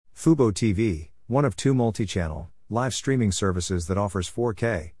Fubo TV, one of two multi-channel, live streaming services that offers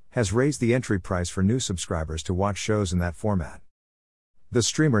 4K, has raised the entry price for new subscribers to watch shows in that format. The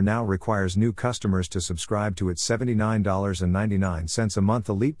streamer now requires new customers to subscribe to its $79.99 a month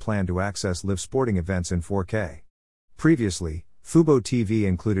elite plan to access live sporting events in 4K. Previously, Fubo TV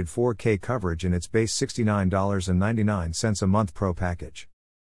included 4K coverage in its base $69.99 a month Pro package.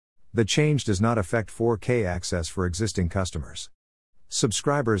 The change does not affect 4K access for existing customers.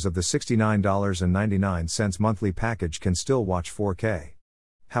 Subscribers of the $69.99 monthly package can still watch 4K.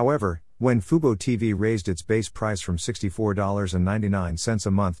 However, when Fubo TV raised its base price from $64.99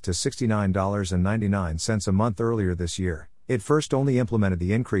 a month to $69.99 a month earlier this year, it first only implemented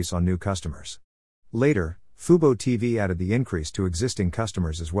the increase on new customers. Later, Fubo TV added the increase to existing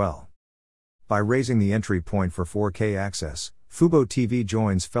customers as well. By raising the entry point for 4K access, Fubo TV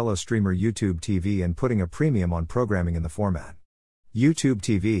joins fellow streamer YouTube TV and putting a premium on programming in the format. YouTube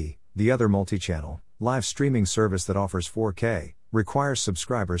TV, the other multi-channel, live streaming service that offers 4K, requires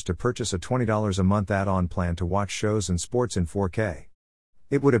subscribers to purchase a $20 a month add-on plan to watch shows and sports in 4K.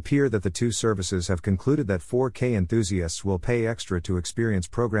 It would appear that the two services have concluded that 4K enthusiasts will pay extra to experience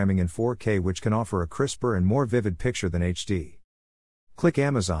programming in 4K, which can offer a crisper and more vivid picture than HD. Click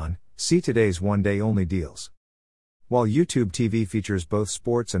Amazon, see today's one-day-only deals. While YouTube TV features both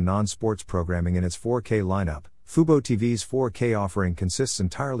sports and non-sports programming in its 4K lineup, Fubo TV's 4K offering consists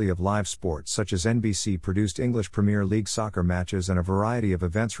entirely of live sports such as NBC-produced English Premier League soccer matches and a variety of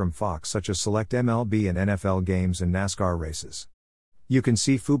events from Fox such as select MLB and NFL games and NASCAR races. You can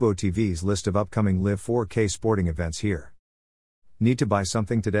see Fubo TV's list of upcoming live 4K sporting events here. Need to buy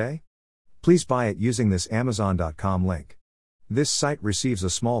something today? Please buy it using this Amazon.com link. This site receives a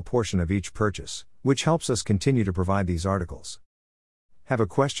small portion of each purchase, which helps us continue to provide these articles. Have a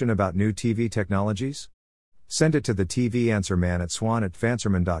question about new TV technologies? Send it to the TV Answer Man at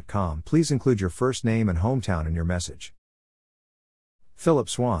swan@vanserman.com. Please include your first name and hometown in your message. Philip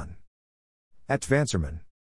Swan @Vanserman.